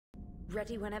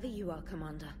Ready whenever you are,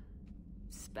 Commander.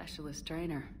 Specialist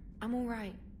trainer. I'm all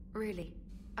right, really.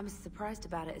 I'm as surprised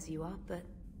about it as you are, but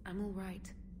I'm all right.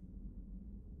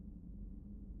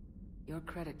 Your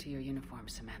credit to your uniform,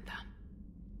 Samantha.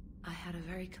 I had a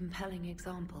very compelling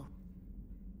example.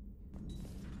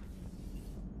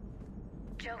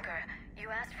 Joker, you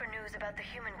asked for news about the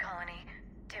human colony,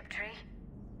 Tiptree.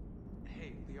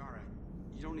 Hey, Liara,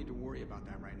 you don't need to worry about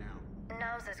that right now.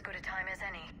 Now's as good a time as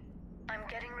any. I'm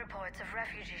getting reports of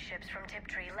refugee ships from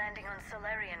Tiptree landing on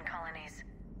Solarian colonies.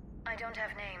 I don't have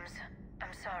names.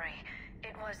 I'm sorry.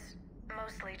 It was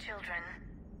mostly children.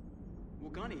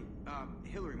 Well, Gunny,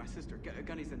 Hillary, my sister,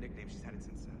 Gunny's the nickname. She's had it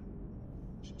since,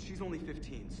 she's only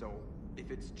 15, so if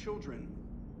it's children,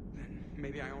 then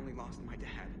maybe I only lost my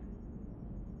dad.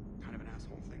 Kind of an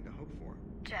asshole thing to hope for.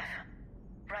 Jeff,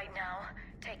 right now,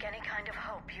 take any kind of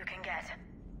hope you can get.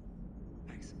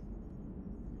 Thanks.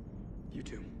 You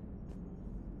too.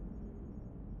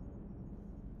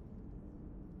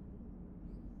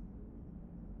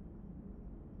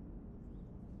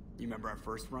 You remember our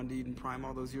first run to Eden Prime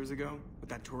all those years ago? With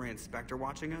that Turian Spectre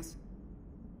watching us?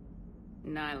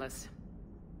 Nihilus.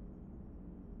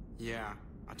 Yeah,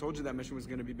 I told you that mission was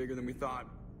gonna be bigger than we thought.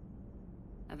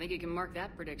 I think you can mark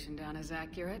that prediction down as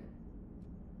accurate.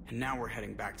 And now we're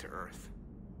heading back to Earth.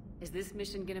 Is this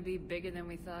mission gonna be bigger than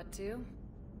we thought too?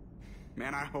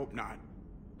 Man, I hope not.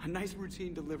 A nice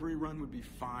routine delivery run would be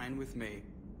fine with me.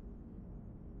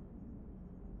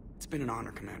 It's been an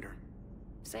honor, Commander.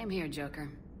 Same here, Joker.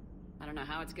 I don't know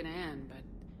how it's gonna end, but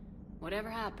whatever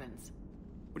happens.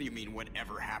 What do you mean,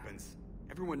 whatever happens?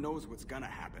 Everyone knows what's gonna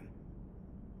happen.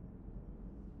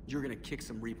 You're gonna kick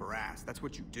some Reaper ass, that's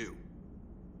what you do.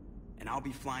 And I'll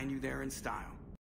be flying you there in style.